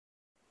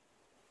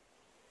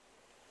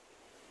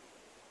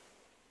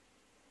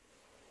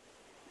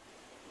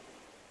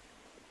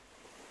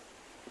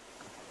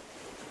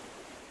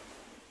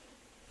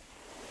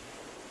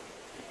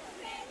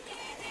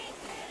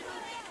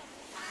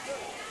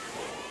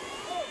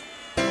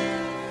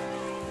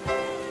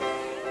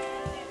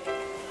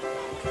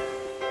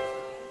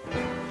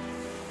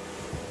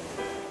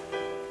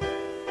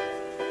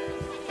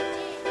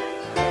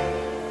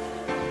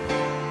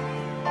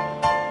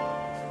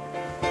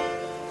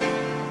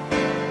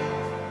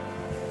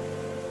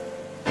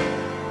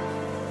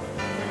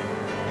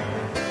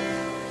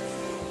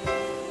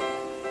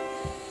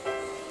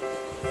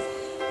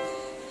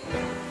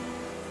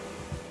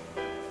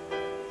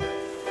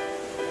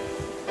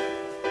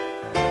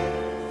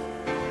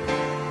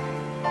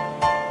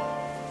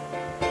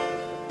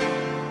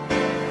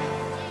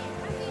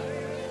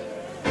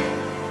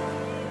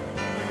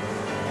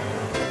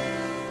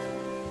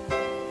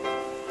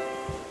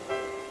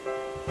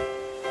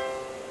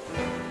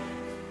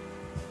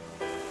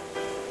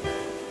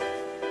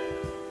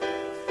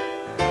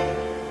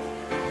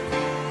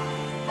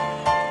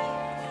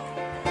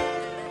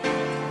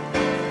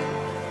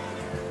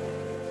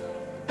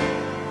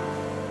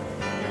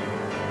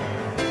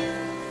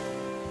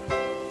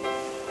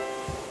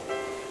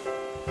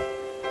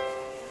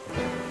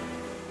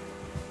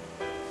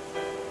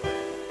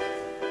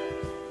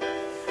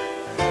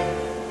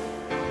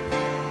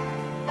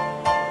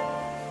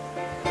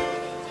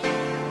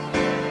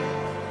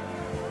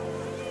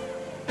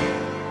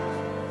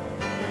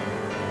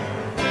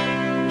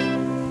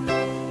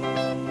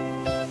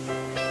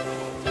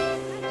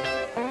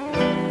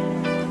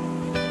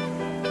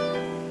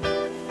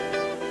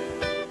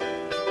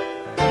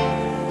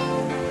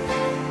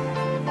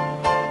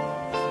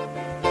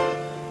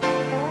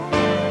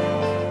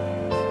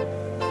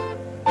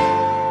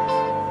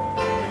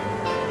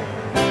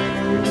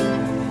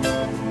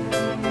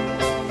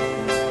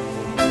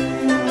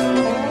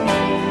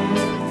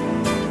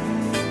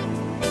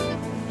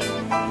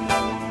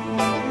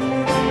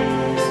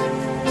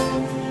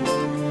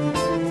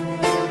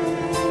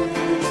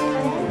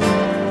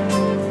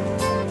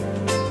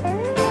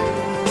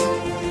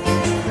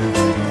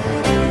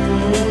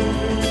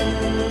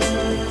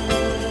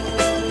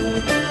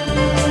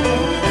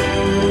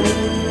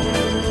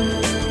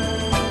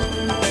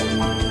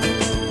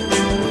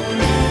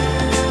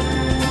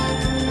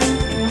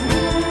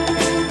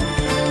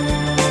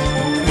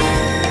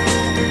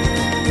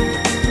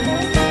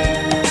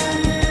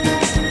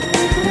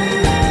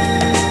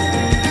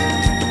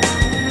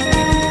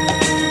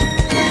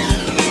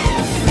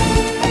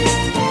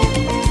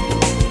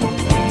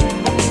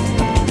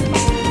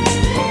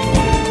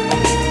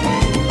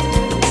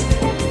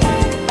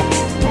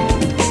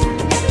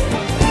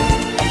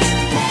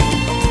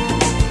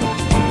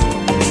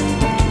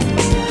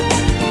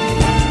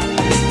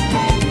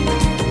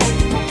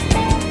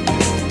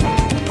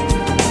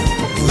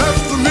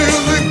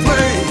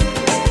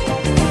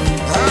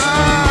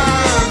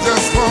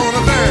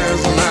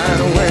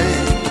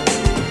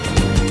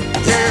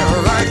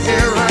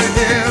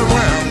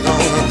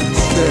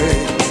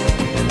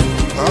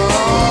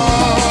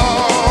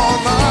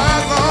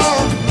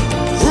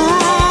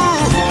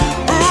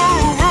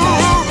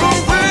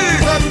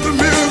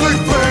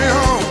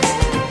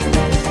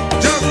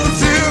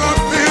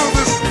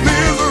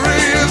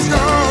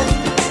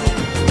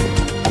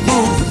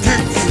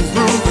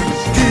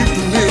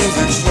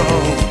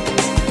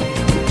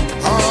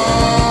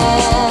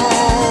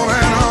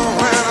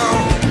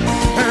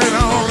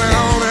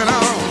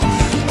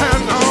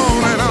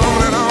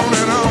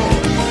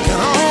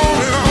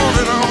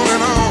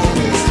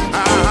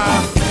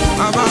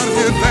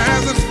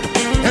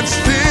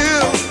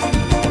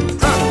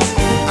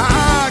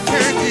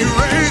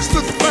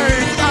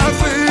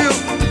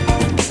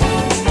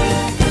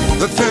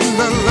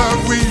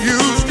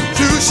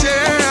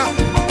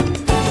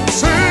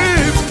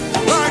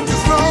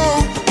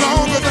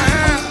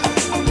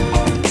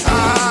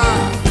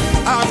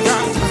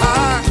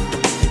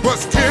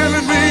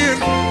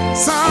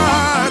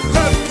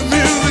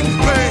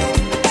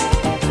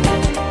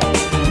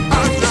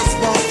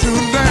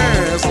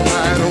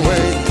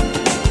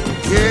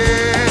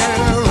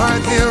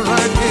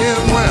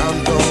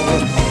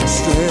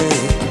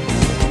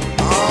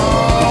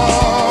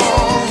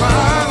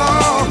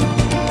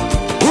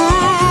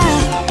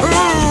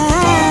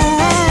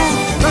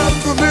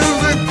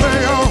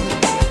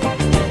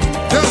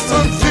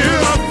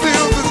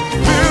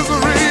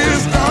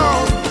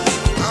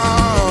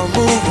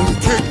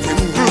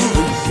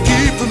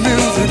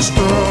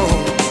strong.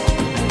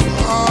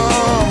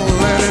 Oh,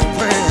 let it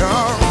play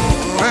on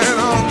and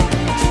on.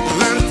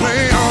 Let it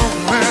play on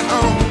and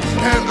on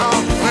and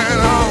on and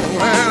on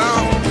and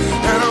on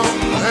and on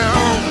and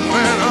on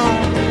and on.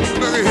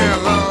 Look at here,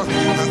 Lord.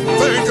 I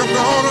think I'm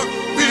gonna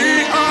be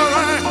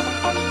alright.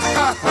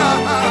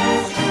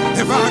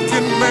 If I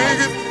can make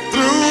it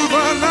through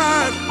the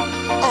night.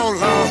 Oh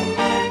Lord,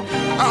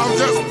 I'll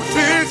just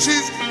pretend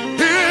she's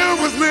here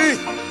with me.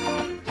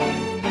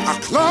 I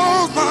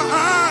close my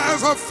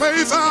eyes, her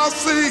face I'll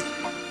see.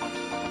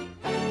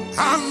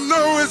 I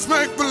know it's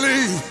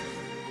make-believe,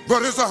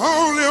 but it's the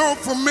only hope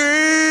for me.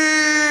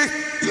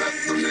 Let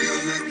the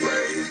music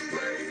play.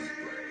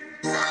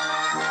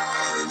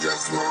 I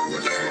just wanna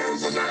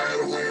dance the night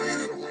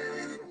away.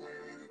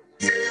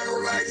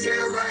 Yeah, right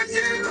here, right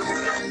here.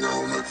 I'm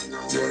gonna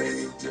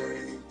take.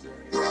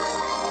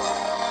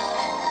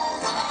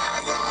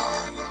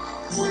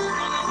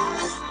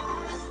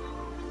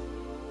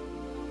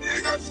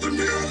 Let the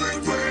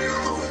music play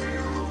on.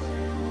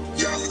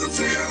 Just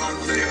I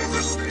feel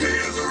this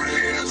misery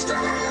is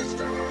gone.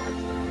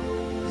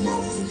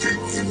 Moving,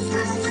 kicking,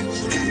 grooving,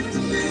 keep the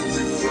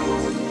music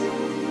flowing.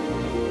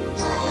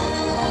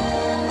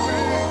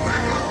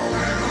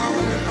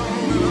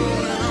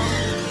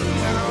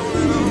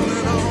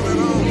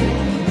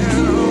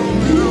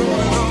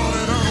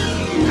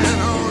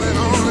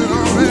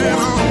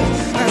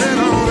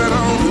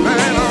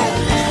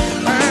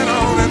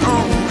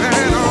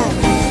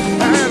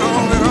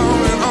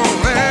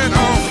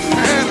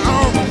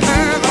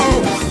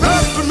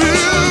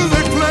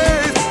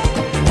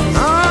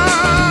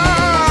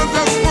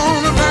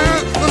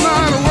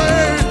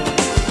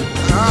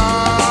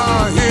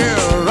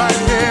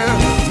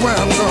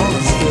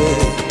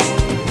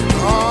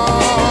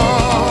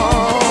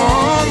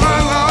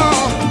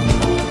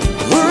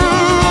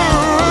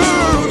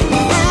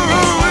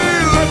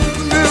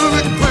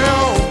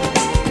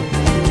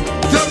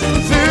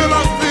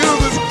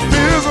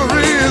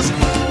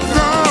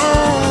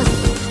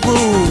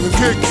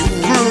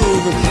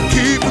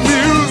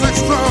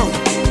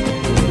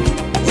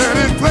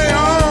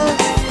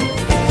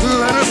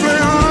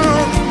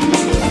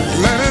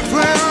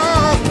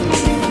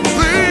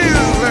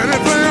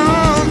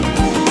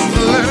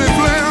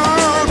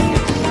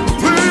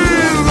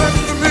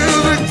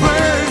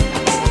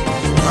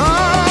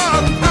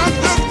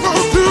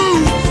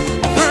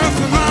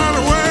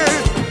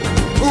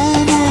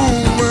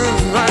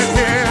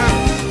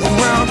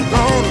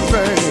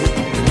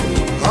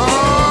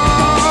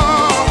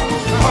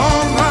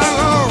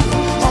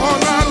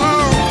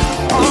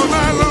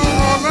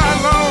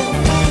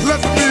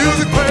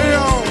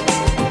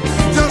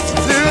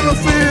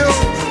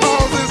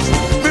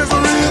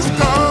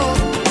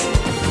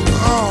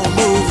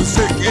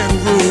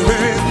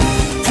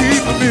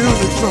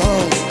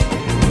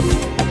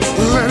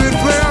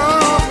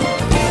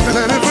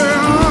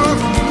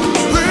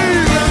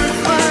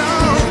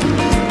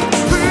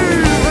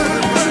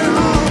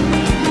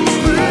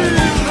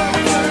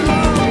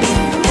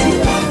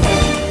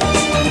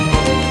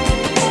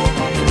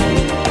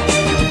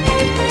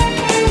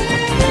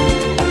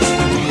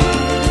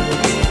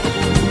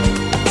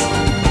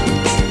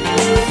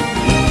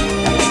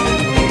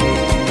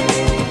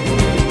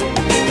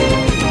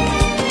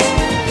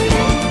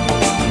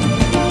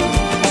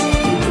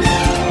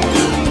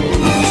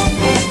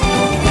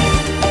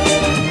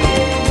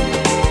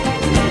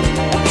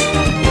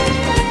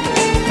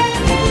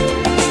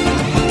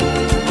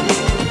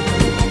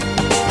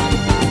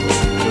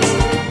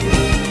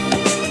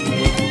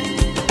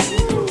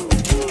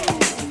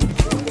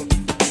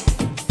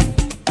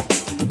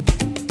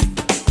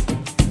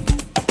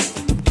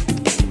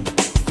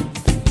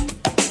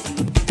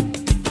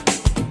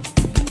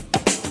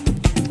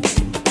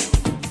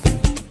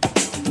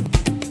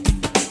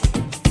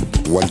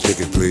 One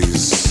ticket,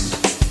 please.